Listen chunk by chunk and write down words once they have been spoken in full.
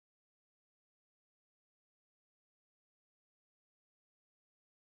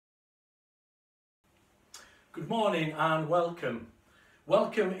Good morning and welcome.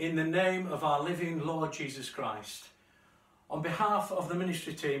 Welcome in the name of our living Lord Jesus Christ. On behalf of the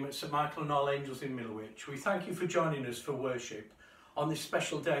ministry team at St Michael and All Angels in Millwich, we thank you for joining us for worship on this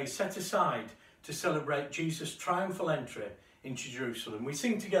special day set aside to celebrate Jesus' triumphal entry into Jerusalem. We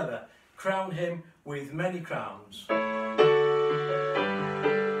sing together, "Crown him with many crowns."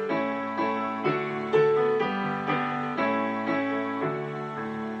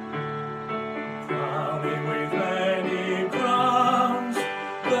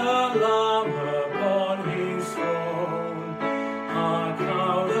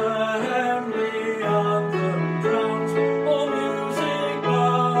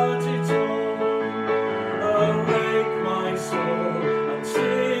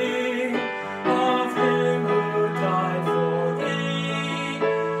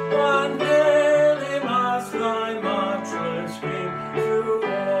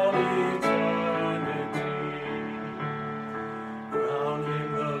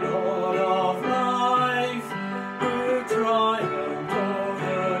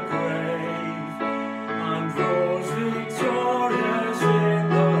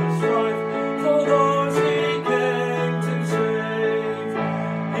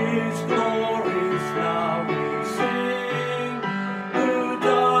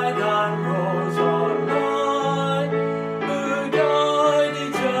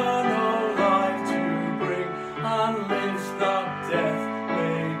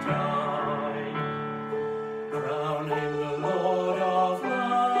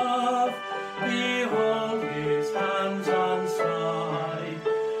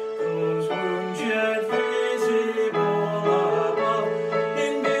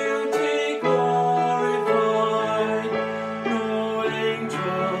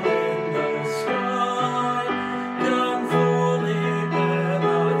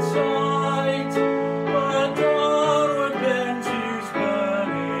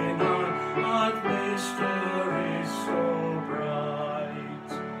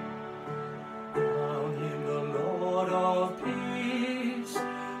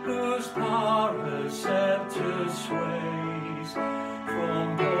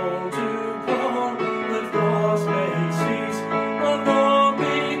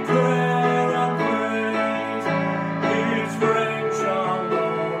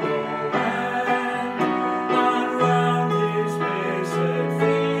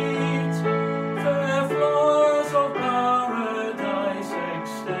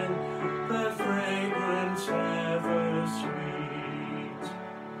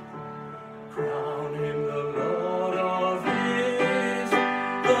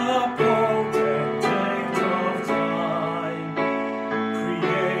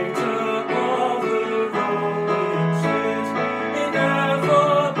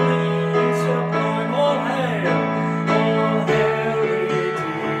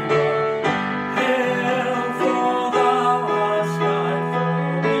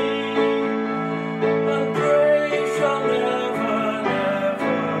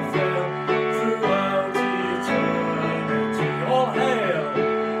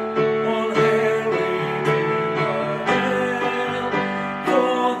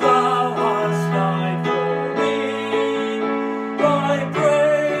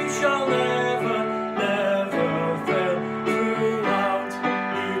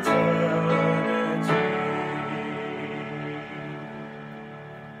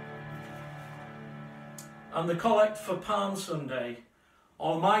 And the collect for Palm Sunday.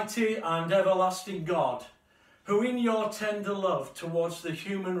 Almighty and everlasting God, who in your tender love towards the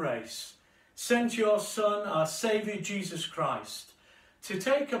human race sent your Son, our Saviour Jesus Christ, to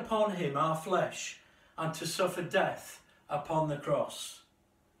take upon him our flesh and to suffer death upon the cross.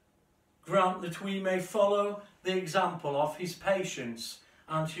 Grant that we may follow the example of his patience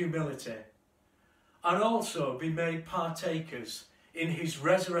and humility, and also be made partakers in his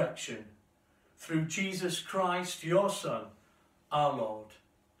resurrection, through Jesus Christ, your Son, our Lord.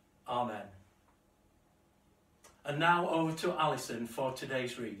 Amen. And now over to Alison for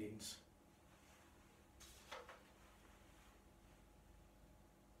today's readings.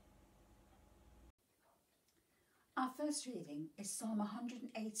 Our first reading is Psalm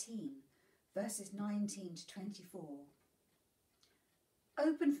 118, verses 19 to 24.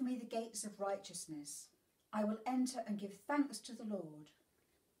 Open for me the gates of righteousness. I will enter and give thanks to the Lord.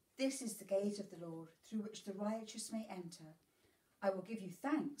 This is the gate of the Lord, through which the righteous may enter. I will give you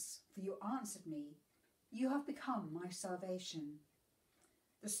thanks, for you answered me. You have become my salvation.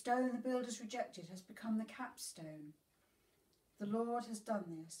 The stone the builders rejected has become the capstone. The Lord has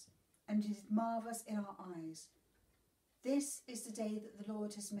done this, and it is marvellous in our eyes. This is the day that the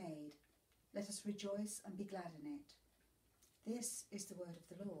Lord has made. Let us rejoice and be glad in it. This is the word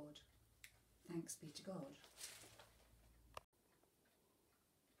of the Lord. Thanks be to God.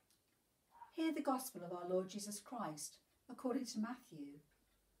 Hear the gospel of our Lord Jesus Christ, according to Matthew.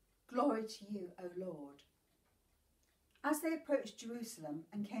 Glory to you, O Lord. As they approached Jerusalem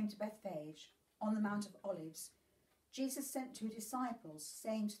and came to Bethphage, on the Mount of Olives, Jesus sent 2 disciples,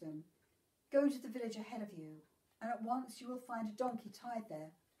 saying to them, Go to the village ahead of you, and at once you will find a donkey tied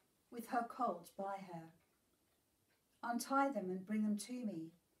there, with her colt by her. Untie them and bring them to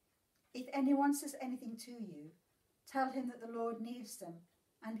me. If anyone says anything to you, tell him that the Lord needs them,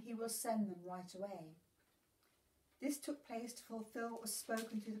 and he will send them right away. This took place to fulfill what was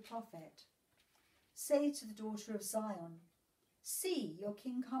spoken through the prophet. Say to the daughter of Zion, See, your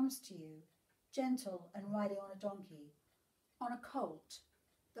king comes to you, gentle and riding on a donkey, on a colt,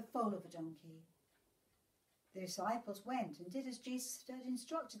 the foal of a donkey. The disciples went and did as Jesus had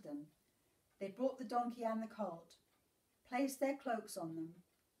instructed them. They brought the donkey and the colt, placed their cloaks on them,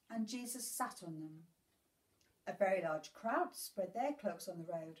 and Jesus sat on them. A very large crowd spread their cloaks on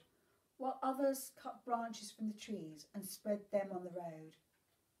the road, while others cut branches from the trees and spread them on the road.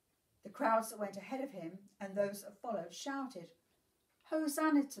 The crowds that went ahead of him and those that followed shouted,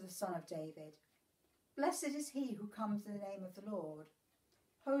 Hosanna to the Son of David! Blessed is he who comes in the name of the Lord!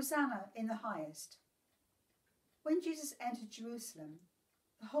 Hosanna in the highest! When Jesus entered Jerusalem,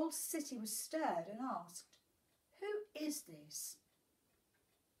 the whole city was stirred and asked, Who is this?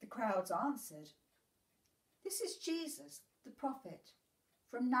 The crowds answered, This is Jesus, the prophet,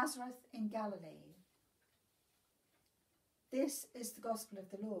 from Nazareth in Galilee. This is the gospel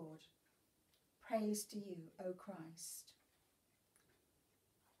of the Lord. Praise to you, O Christ.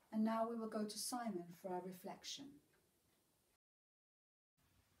 And now we will go to Simon for our reflection.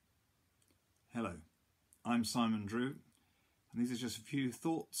 Hello, I'm Simon Drew, and these are just a few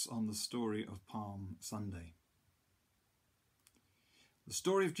thoughts on the story of Palm Sunday. The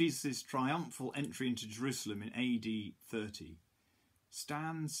story of Jesus' triumphal entry into Jerusalem in AD 30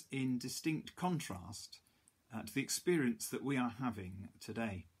 stands in distinct contrast to the experience that we are having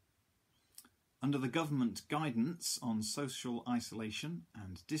today. Under the government guidance on social isolation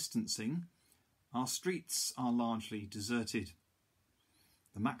and distancing, our streets are largely deserted.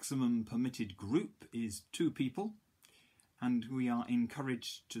 The maximum permitted group is 2 people, and we are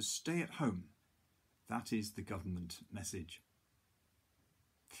encouraged to stay at home. That is the government message.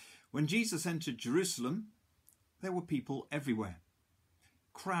 When Jesus entered Jerusalem, there were people everywhere.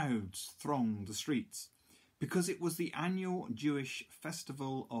 Crowds thronged the streets because it was the annual Jewish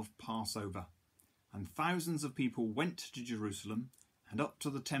festival of Passover, and thousands of people went to Jerusalem and up to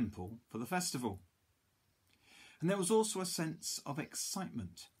the temple for the festival. And there was also a sense of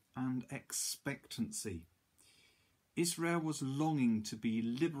excitement and expectancy. Israel was longing to be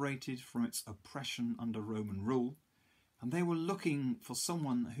liberated from its oppression under Roman rule, and they were looking for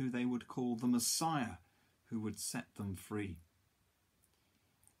someone who they would call the Messiah, who would set them free.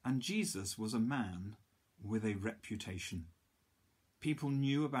 And Jesus was a man with a reputation. People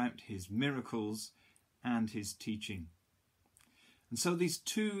knew about his miracles and his teaching. And so these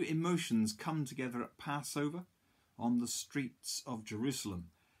 2 emotions come together at Passover on the streets of Jerusalem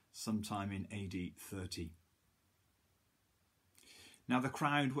sometime in AD 30. Now the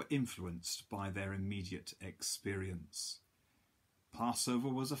crowd were influenced by their immediate experience. Passover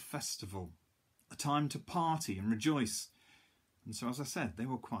was a festival, a time to party and rejoice. And so, as I said, they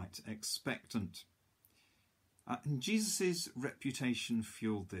were quite expectant. And Jesus' reputation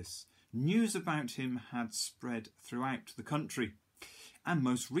fueled this. News about him had spread throughout the country. And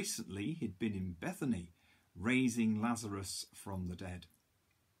most recently, he'd been in Bethany, raising Lazarus from the dead.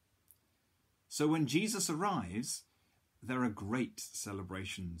 So when Jesus arrives, there are great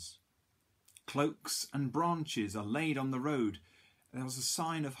celebrations. Cloaks and branches are laid on the road. There was a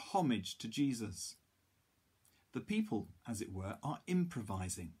sign of homage to Jesus. The people, as it were, are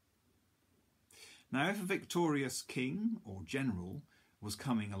improvising. Now, if a victorious king or general was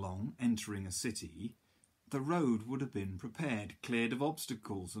coming along, entering a city, the road would have been prepared, cleared of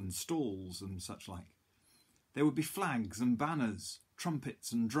obstacles and stalls and such like. There would be flags and banners,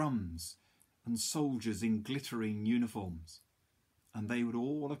 trumpets and drums, and soldiers in glittering uniforms, and they would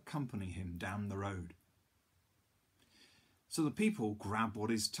all accompany him down the road. So the people grab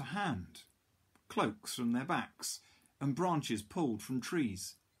what is to hand, cloaks from their backs and branches pulled from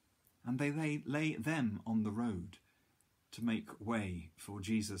trees, and they lay them on the road to make way for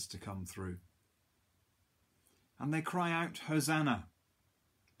Jesus to come through. And they cry out, Hosanna!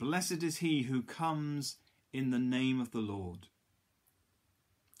 Blessed is he who comes in the name of the Lord.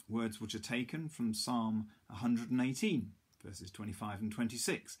 Words which are taken from Psalm 118, verses 25 and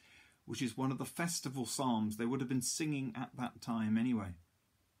 26, which is one of the festival psalms they would have been singing at that time anyway.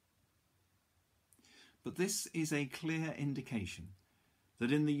 But this is a clear indication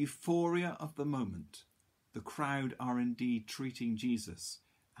that in the euphoria of the moment, the crowd are indeed treating Jesus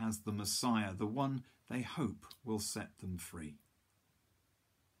as the Messiah, the one they hope will set them free.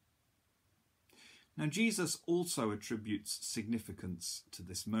 Now, Jesus also attributes significance to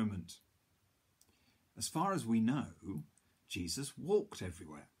this moment. As far as we know, Jesus walked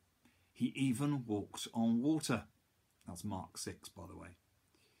everywhere. He even walked on water. That's Mark 6, by the way.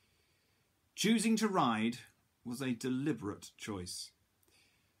 Choosing to ride was a deliberate choice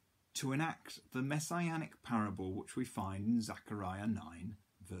to enact the messianic parable which we find in Zechariah 9,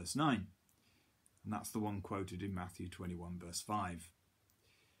 verse 9. And that's the one quoted in Matthew 21, verse 5.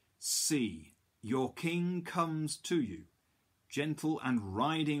 See, your king comes to you, gentle and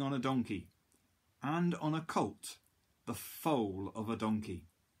riding on a donkey, and on a colt, the foal of a donkey.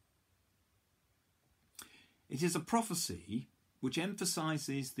 It is a prophecy which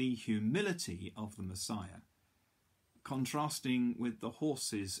emphasises the humility of the Messiah, contrasting with the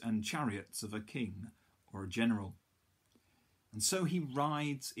horses and chariots of a king or a general. And so he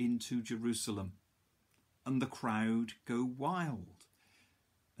rides into Jerusalem, and the crowd go wild.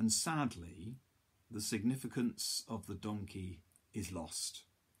 And sadly, the significance of the donkey is lost.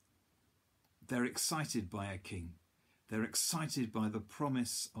 They're excited by a king. They're excited by the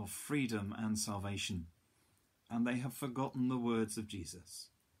promise of freedom and salvation. And they have forgotten the words of Jesus.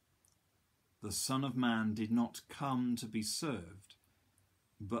 The Son of Man did not come to be served,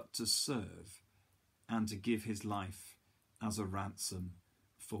 but to serve and to give his life as a ransom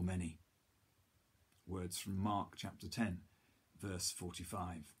for many. Words from Mark chapter 10, verse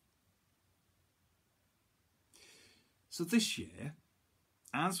 45. So this year,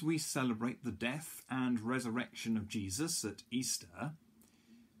 as we celebrate the death and resurrection of Jesus at Easter,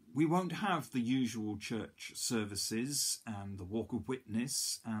 we won't have the usual church services and the walk of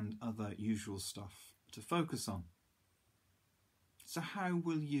witness and other usual stuff to focus on. So how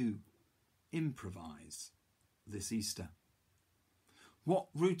will you improvise this Easter? What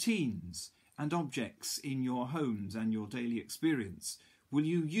routines and objects in your homes and your daily experience will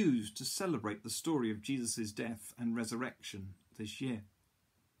you use to celebrate the story of Jesus' death and resurrection this year?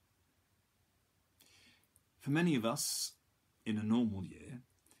 For many of us, in a normal year,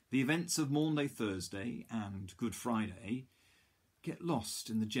 the events of Maundy Thursday and Good Friday get lost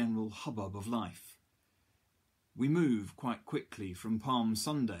in the general hubbub of life. We move quite quickly from Palm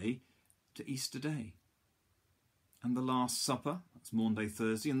Sunday to Easter Day. And the Last Supper, that's Maundy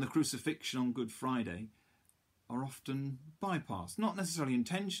Thursday, and the crucifixion on Good Friday are often bypassed, not necessarily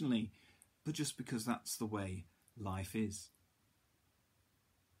intentionally, but just because that's the way life is.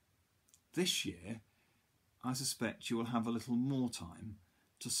 This year, I suspect you will have a little more time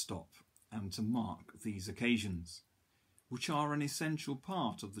to stop and to mark these occasions, which are an essential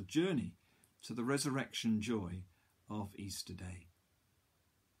part of the journey to the resurrection joy of Easter Day.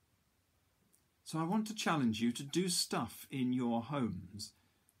 So I want to challenge you to do stuff in your homes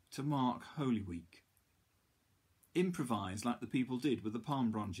to mark Holy Week. Improvise like the people did with the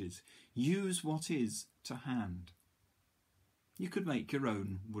palm branches. Use what is to hand. You could make your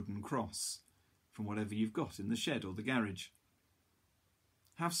own wooden cross from whatever you've got in the shed or the garage.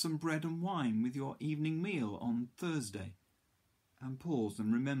 Have some bread and wine with your evening meal on Thursday and pause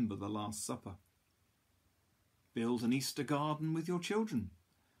and remember the Last Supper. Build an Easter garden with your children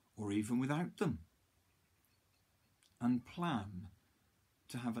or even without them. And plan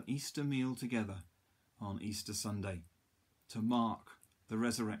to have an Easter meal together on Easter Sunday to mark the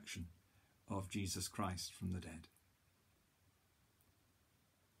resurrection of Jesus Christ from the dead.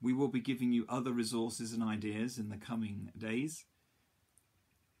 We will be giving you other resources and ideas in the coming days.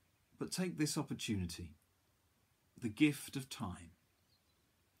 But take this opportunity, the gift of time,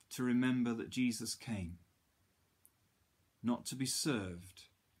 to remember that Jesus came, not to be served,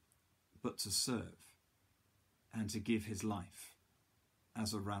 but to serve, and to give his life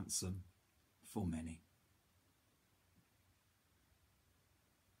as a ransom for many.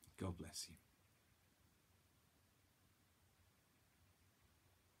 God bless you.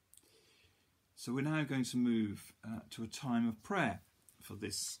 So we're now going to move to a time of prayer for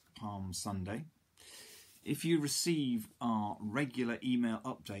this Palm Sunday. If you receive our regular email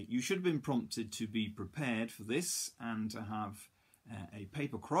update, you should have been prompted to be prepared for this and to have a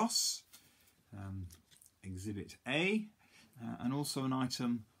paper cross, Exhibit A, and also an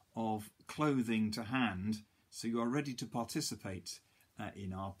item of clothing to hand, so you are ready to participate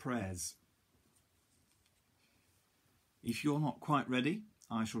in our prayers. If you're not quite ready,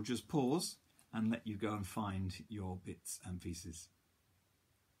 I shall just pause and let you go and find your bits and pieces.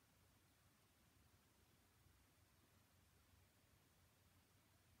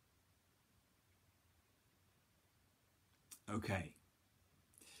 Okay.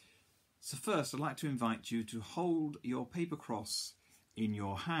 So first, I'd like to invite you to hold your paper cross in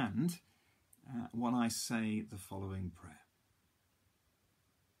your hand while I say the following prayer.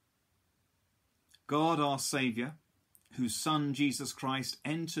 God, our Saviour, whose Son Jesus Christ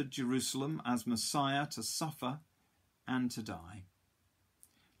entered Jerusalem as Messiah to suffer and to die,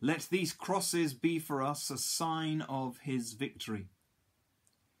 let these crosses be for us a sign of his victory,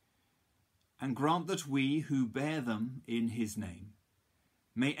 and grant that we who bear them in his name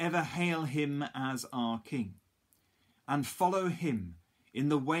may ever hail him as our King, and follow him in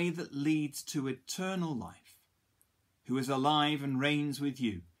the way that leads to eternal life, who is alive and reigns with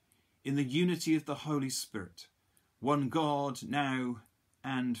you in the unity of the Holy Spirit, one God, now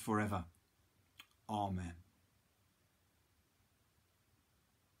and forever. Amen.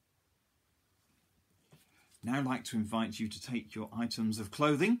 Now I'd like to invite you to take your items of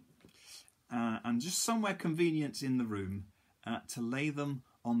clothing and just somewhere convenient in the room to lay them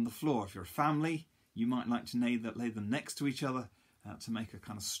on the floor. If you're a family, you might like to lay them next to each other to make a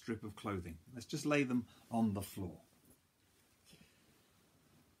kind of strip of clothing. Let's just lay them on the floor.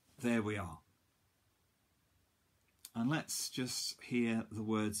 There we are. And let's just hear the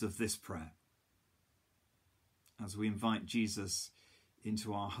words of this prayer as we invite Jesus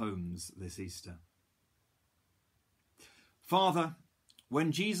into our homes this Easter. Father,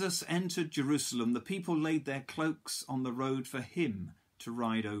 when Jesus entered Jerusalem, the people laid their cloaks on the road for him to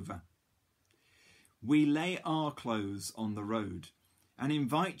ride over. We lay our clothes on the road and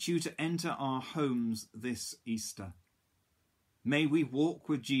invite you to enter our homes this Easter. May we walk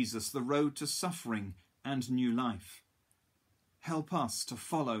with Jesus the road to suffering and new life. Help us to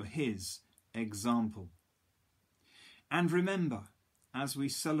follow his example. And remember, as we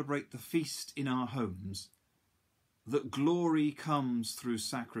celebrate the feast in our homes, that glory comes through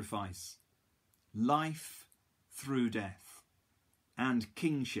sacrifice, life through death, and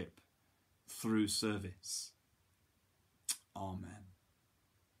kingship through service. Amen.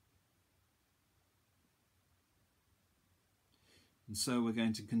 And so we're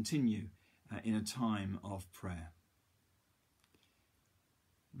going to continue in a time of prayer.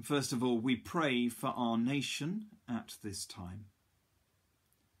 First of all, we pray for our nation at this time,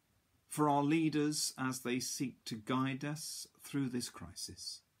 for our leaders as they seek to guide us through this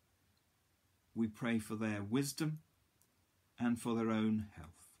crisis. We pray for their wisdom and for their own health.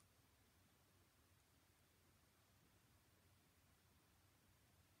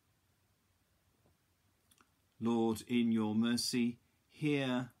 Lord, in your mercy,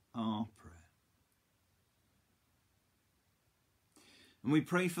 hear our prayer. And we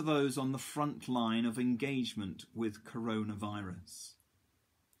pray for those on the front line of engagement with coronavirus,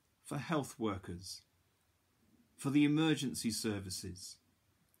 for health workers, for the emergency services,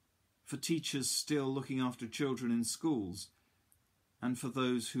 for teachers still looking after children in schools, and for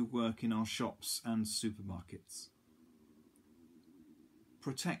those who work in our shops and supermarkets.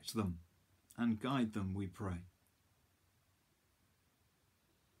 Protect them and guide them, we pray.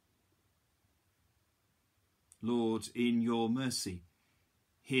 Lord, in your mercy,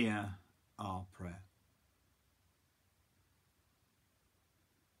 hear our prayer.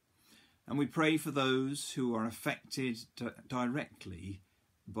 And we pray for those who are affected directly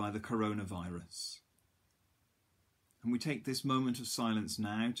by the coronavirus. And we take this moment of silence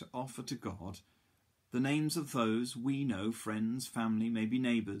now to offer to God the names of those we know, friends, family, maybe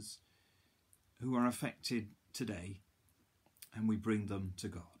neighbours, who are affected today, and we bring them to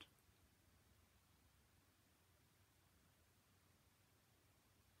God.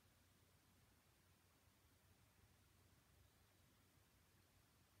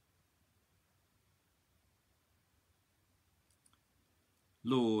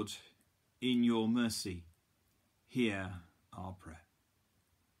 Lord, in your mercy, hear our prayer.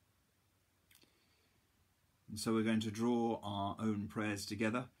 And so we're going to draw our own prayers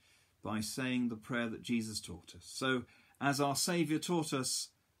together by saying the prayer that Jesus taught us. So, as our Saviour taught us,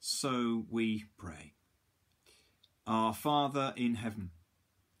 so we pray. Our Father in heaven,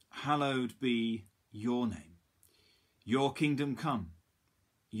 hallowed be your name. Your kingdom come,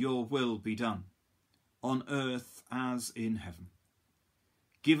 your will be done, on earth as in heaven.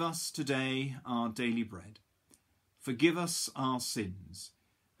 Give us today our daily bread. Forgive us our sins,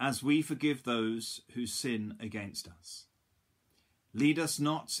 as we forgive those who sin against us. Lead us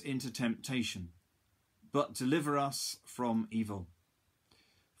not into temptation, but deliver us from evil.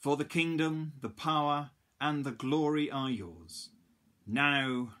 For the kingdom, the power, and the glory are yours,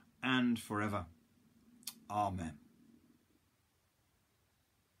 now and forever. Amen.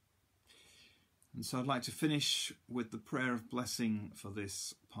 And so I'd like to finish with the prayer of blessing for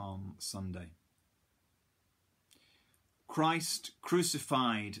this Palm Sunday. Christ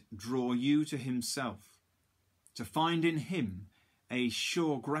crucified draw you to himself, to find in him a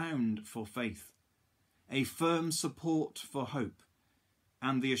sure ground for faith, a firm support for hope,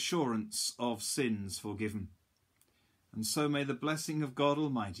 and the assurance of sins forgiven. And so may the blessing of God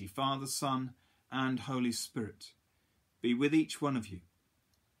Almighty, Father, Son, and Holy Spirit be with each one of you,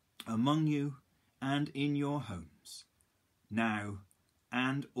 among you and in your homes, now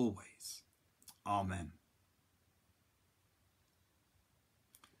and always. Amen.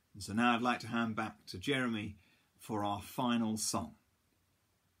 And so now I'd like to hand back to Jeremy for our final song.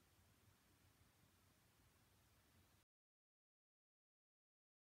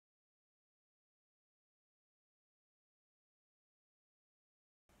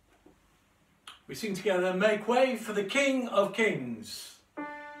 We sing together, Make Way for the King of Kings.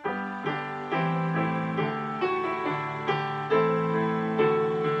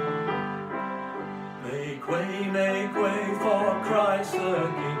 Make way for Christ the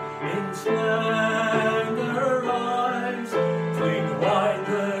King, in splendor rise, fling wide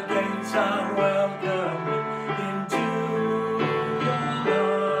the gates and welcome him into your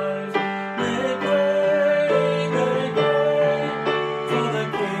lives. Make way for the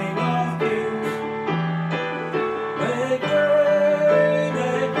King of Kings. Make way,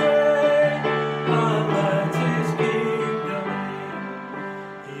 and let his kingdom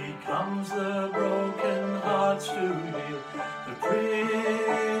in. He comes the broken hearts to heal, the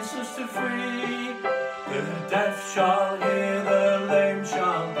prisoners to free. The deaf shall hear, the lame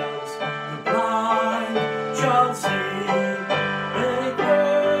shall dance, the blind shall see. Make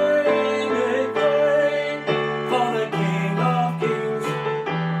way for the King of Kings.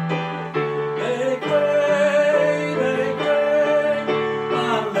 Make way,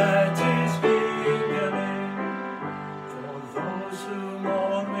 and let his kingdom in. For those who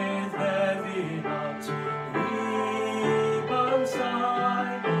mourn with heavy hearts, weep and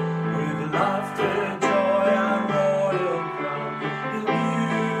sigh, with laughter, joy, and royal crown, he'll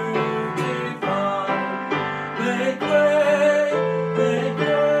beautify. Make way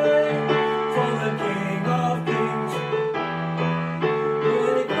for the King of Kings.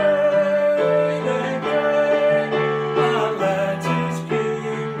 Make way, and let his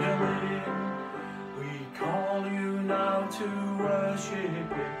kingdom in. We call you now to worship him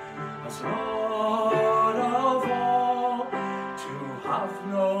as Lord of all, to have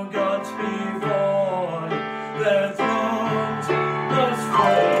no gods before him, their thrones must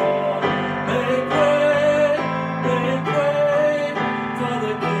fall. Make way for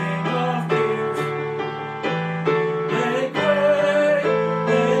the King of Kings. Make way,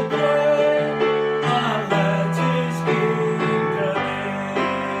 and let his kingdom in.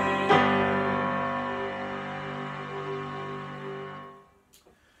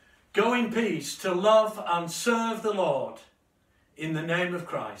 Go in peace to love and serve the Lord. In the name of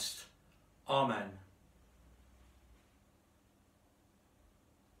Christ. Amen.